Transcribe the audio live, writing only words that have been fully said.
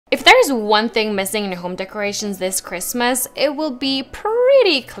If there's one thing missing in your home decorations this Christmas, it will be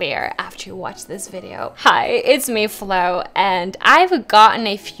pretty clear after you watch this video. Hi, it's me, Flo, and I've gotten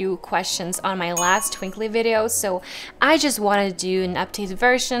a few questions on my last Twinkly video, so I just wanted to do an updated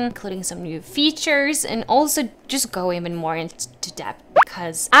version, including some new features, and also just go even more into depth,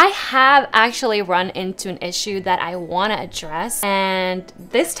 because I have actually run into an issue that I want to address, and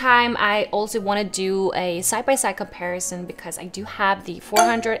this time I also want to do a side-by-side comparison because I do have the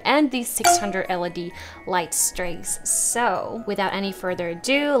 400 and the 600 LED light strings. So without any further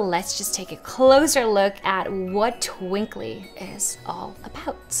ado, let's just take a closer look at what Twinkly is all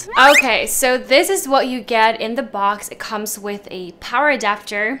about. Okay, so this is what you get in the box. It comes with a power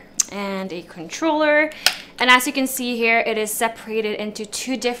adapter and a controller, and as you can see here, it is separated into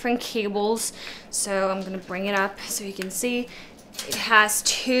two different cables. So I'm gonna bring it up so you can see. It has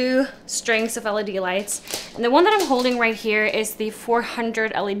two strings of LED lights, and the one that I'm holding right here is the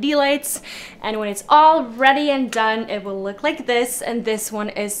 400 LED lights, and when it's all ready and done, it will look like this, and this one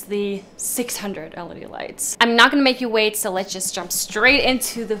is the 600 LED lights. I'm not gonna make you wait, so let's just jump straight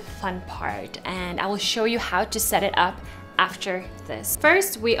into the fun part, and I will show you how to set it up after this.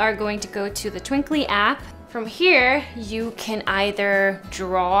 First, we are going to go to the Twinkly app. From here, you can either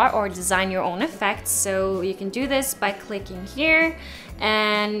draw or design your own effects. So you can do this by clicking here.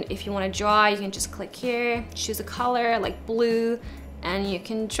 And if you want to draw, you can just click here, choose a color like blue, and you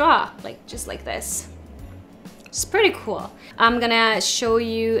can draw just like this. It's pretty cool. I'm gonna show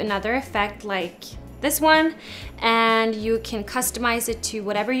you another effect like this one, and you can customize it to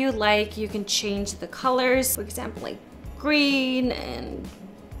whatever you like. You can change the colors, for example, like green and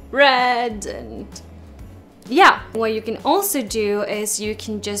red, and yeah. What you can also do is you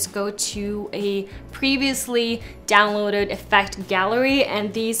can just go to a previously downloaded effect gallery,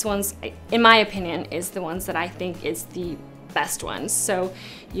 and these ones, in my opinion, is the ones that I think is the best ones. So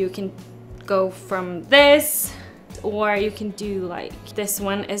you can go from this, or you can do like this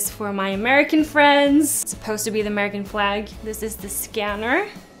one is for my American friends. It's supposed to be the American flag. This is the scanner.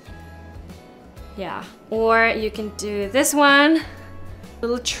 Yeah. Or you can do this one, a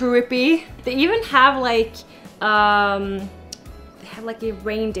little trippy. They even have like a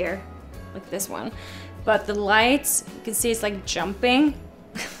reindeer, like this one. But the lights, you can see it's like jumping.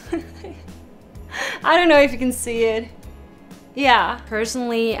 I don't know if you can see it. Yeah.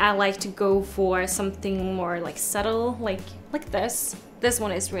 Personally, I like to go for something more like subtle, like this. This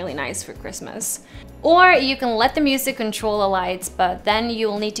one is really nice for Christmas. Or you can let the music control the lights, but then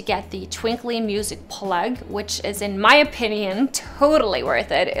you'll need to get the Twinkly music plug, which is, in my opinion, totally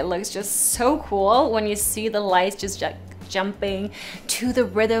worth it. It looks just so cool when you see the lights just jumping to the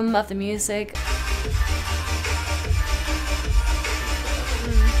rhythm of the music.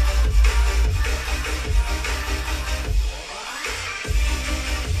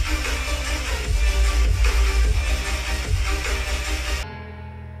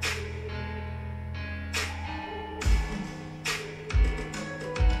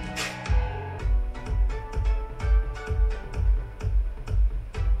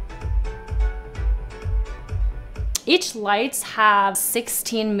 Each lights have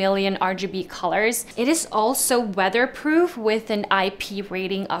 16 million RGB colors. It is also weatherproof with an IP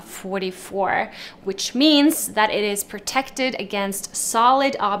rating of 44, which means that it is protected against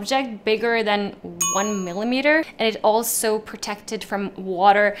solid object bigger than 1 millimeter, and it also protected from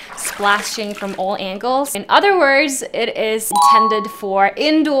water splashing from all angles. In other words, it is intended for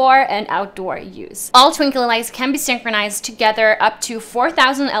indoor and outdoor use. All Twinkly lights can be synchronized together up to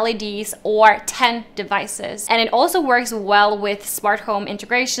 4,000 LEDs or 10 devices, and it also works well with smart home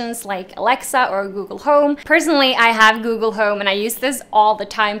integrations like Alexa or Google Home. Personally, I have Google Home and I use this all the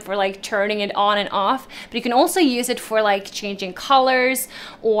time for like turning it on and off, but you can also use it for like changing colors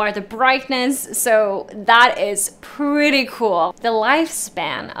or the brightness, so that is pretty cool. The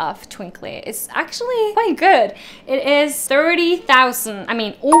lifespan of Twinkly is actually quite good. It is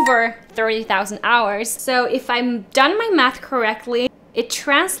over 30,000 hours. So if I've done my math correctly, it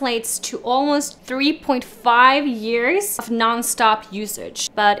translates to almost 3.5 years of non-stop usage.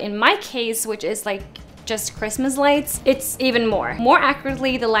 But in my case, which is like just Christmas lights, it's even more. More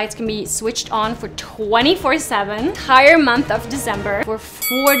accurately, the lights can be switched on for 24/7, entire month of December, for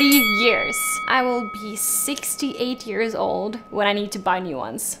 40 years. I will be 68 years old when I need to buy new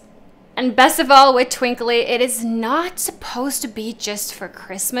ones. And best of all with Twinkly, it is not supposed to be just for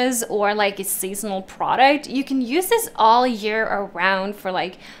Christmas or like a seasonal product. You can use this all year around for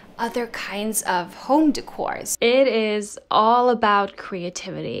like other kinds of home decors. It is all about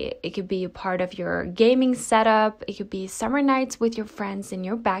creativity. It could be a part of your gaming setup, it could be summer nights with your friends in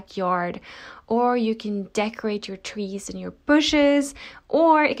your backyard, or you can decorate your trees and your bushes,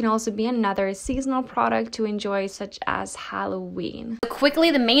 or it can also be another seasonal product to enjoy, such as Halloween.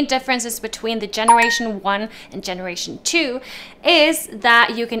 Quickly, the main differences between the Generation 1 and Generation 2 is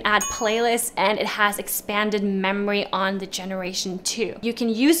that you can add playlists and it has expanded memory on the Generation 2. You can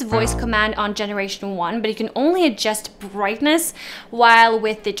use voice command on Generation 1, but you can only adjust brightness, while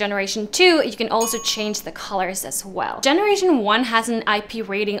with the Generation 2, you can also change the colors as well. Generation 1 has an IP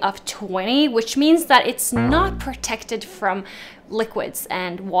rating of 20, which means that it's not protected from liquids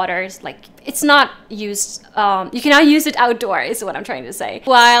and waters. Like, it's not used, you cannot use it outdoors, is what I'm trying to say.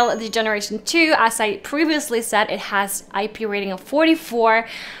 While the Generation 2, as I previously said, it has IP rating of 44,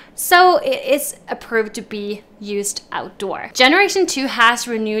 so it is approved to be used outdoor. Generation 2 has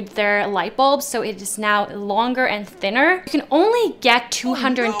renewed their light bulbs, so it is now longer and thinner. You can only get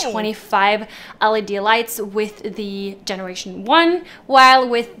 225 LED lights with the Generation 1, while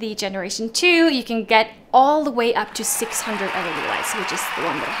with the Generation 2, you can get all the way up to 600 LED lights, which is the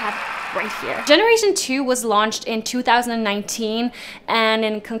one that I have right here. Generation 2 was launched in 2019, and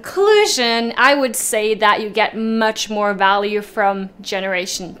in conclusion, I would say that you get much more value from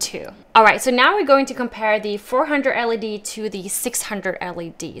Generation 2. Alright, so now we're going to compare the 400 LED to the 600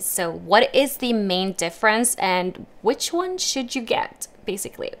 LEDs. So what is the main difference and which one should you get?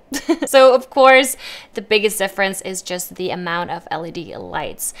 Basically. So of course, the biggest difference is just the amount of LED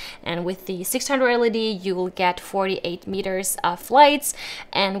lights. And with the 600 LED, you will get 48 meters of lights.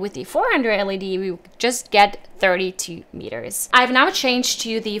 And with the 400 LED, we just get 32 meters. I've now changed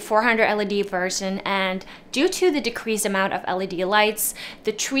to the 400 LED version, and due to the decreased amount of LED lights,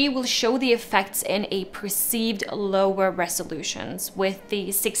 the tree will show the effects in a perceived lower resolutions. With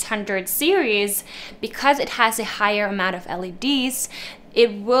the 600 series, because it has a higher amount of LEDs,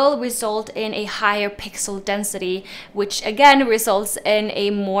 it will result in a higher pixel density, which again results in a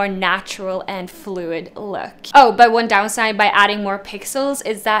more natural and fluid look. Oh, but one downside by adding more pixels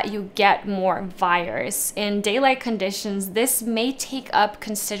is that you get more wires. In daylight conditions, this may take up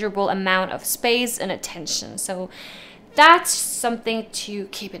considerable amount of space and attention, so that's something to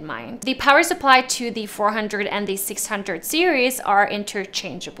keep in mind. The power supply to the 400 and the 600 series are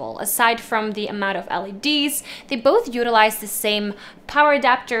interchangeable. Aside from the amount of LEDs, they both utilize the same power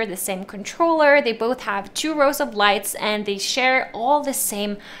adapter, the same controller, they both have 2 rows of lights, and they share all the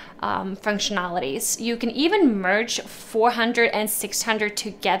same functionalities. You can even merge 400 and 600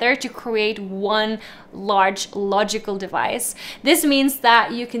 together to create one large logical device. This means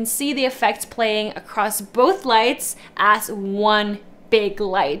that you can see the effects playing across both lights as one big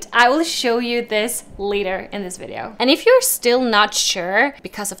light. I will show you this later in this video. And if you're still not sure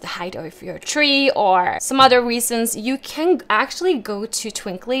because of the height of your tree or some other reasons, you can actually go to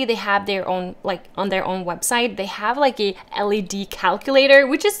Twinkly. They have their own, like on their own website, they have like a LED calculator,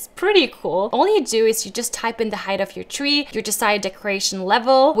 which is pretty cool. All you do is you just type in the height of your tree, your desired decoration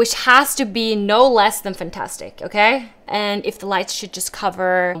level, which has to be no less than fantastic, okay? And if the lights should just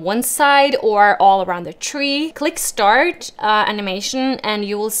cover one side or all around the tree, click start animation and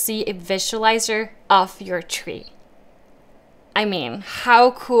you will see a visualizer of your tree. I mean,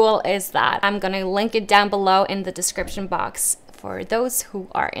 how cool is that? I'm gonna link it down below in the description box for those who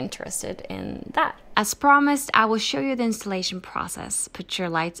are interested in that. As promised, I will show you the installation process. Put your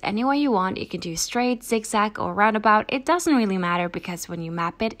lights any way you want. You can do straight, zigzag, or roundabout. It doesn't really matter because when you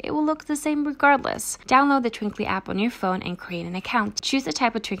map it, it will look the same regardless. Download the Twinkly app on your phone and create an account. Choose the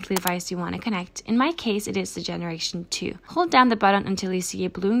type of Twinkly device you want to connect. In my case, it is the Generation 2. Hold down the button until you see a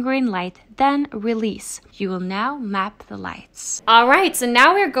blue and green light, then release. You will now map the lights. Alright, so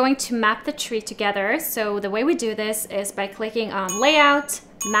now we're going to map the tree together. So the way we do this is by clicking on Layout,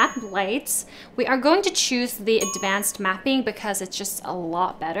 Map Lights. We are going to choose the advanced mapping because it's just a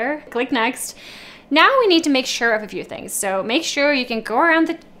lot better. Click Next. Now we need to make sure of a few things. So make sure you can go around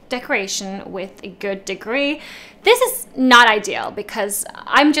the decoration with a good degree. This is not ideal because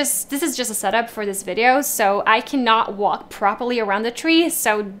this is just a setup for this video, so I cannot walk properly around the tree,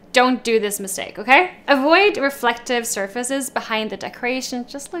 so don't do this mistake, okay? Avoid reflective surfaces behind the decoration,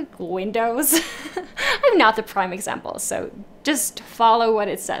 just like windows. I'm not the prime example, so just follow what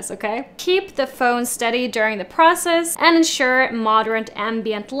it says, okay? Keep the phone steady during the process and ensure moderate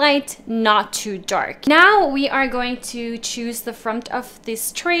ambient light, not too dark. Now we are going to choose the front of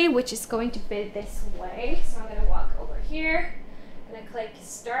this tree, which is going to be this way. So I'm gonna walk over here and I click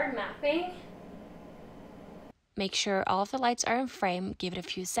Start Mapping. Make sure all of the lights are in frame, give it a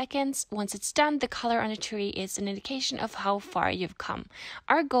few seconds. Once it's done, the color on the tree is an indication of how far you've come.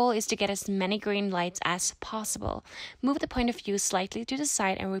 Our goal is to get as many green lights as possible. Move the point of view slightly to the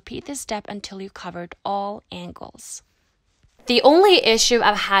side and repeat this step until you've covered all angles. The only issue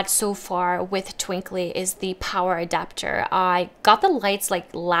I've had so far with Twinkly is the power adapter. I got the lights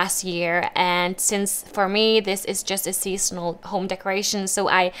like last year, and since for me this is just a seasonal home decoration, so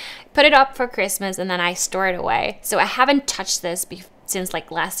I put it up for Christmas and then I store it away. So I haven't touched this since like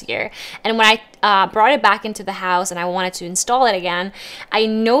last year. And when I brought it back into the house and I wanted to install it again, I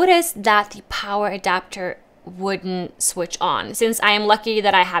noticed that the power adapter wouldn't switch on. Since I am lucky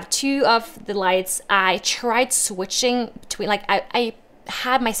that I have 2 of the lights, I tried switching between, like I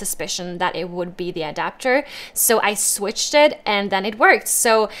had my suspicion that it would be the adapter, so I switched it and then it worked.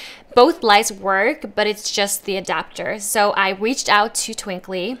 So both lights work, but it's just the adapter. So I reached out to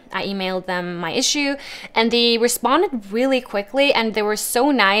Twinkly, I emailed them my issue, and they responded really quickly, and they were so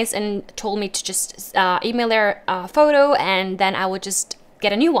nice and told me to just email their photo and then I would just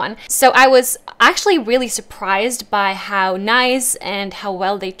get a new one. So I was actually really surprised by how nice and how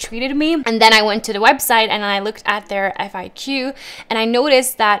well they treated me. And then I went to the website and I looked at their FAQ and I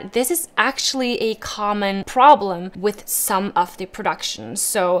noticed that this is actually a common problem with some of the production.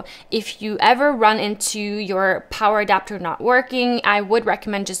 So if you ever run into your power adapter not working, I would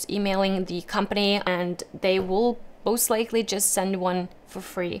recommend just emailing the company and they will most likely just send one for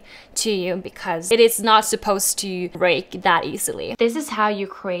free to you, because it is not supposed to break that easily. This is how you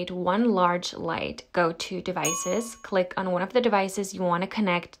create one large light. Go to devices, click on one of the devices you want to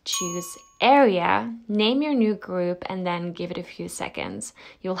connect, choose area, name your new group, and then give it a few seconds.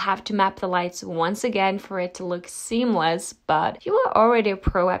 You'll have to map the lights once again for it to look seamless, but you are already a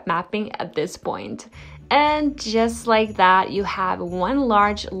pro at mapping at this point. And just like that, you have one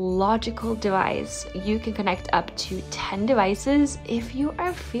large logical device. You can connect up to 10 devices if you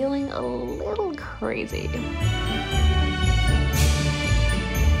are feeling a little crazy.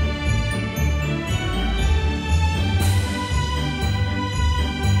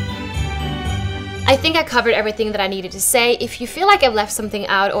 I think I covered everything that I needed to say. If you feel like I've left something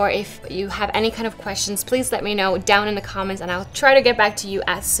out, or if you have any kind of questions, please let me know down in the comments and I'll try to get back to you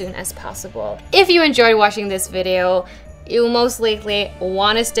as soon as possible. If you enjoyed watching this video, you'll most likely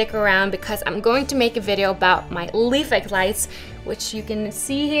want to stick around because I'm going to make a video about my leaf-effect lights, which you can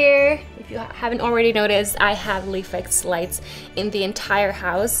see here. If you haven't already noticed, I have leaf-effect lights in the entire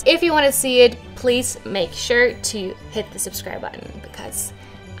house. If you want to see it, please make sure to hit the subscribe button because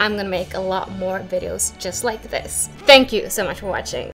I'm gonna make a lot more videos just like this. Thank you so much for watching.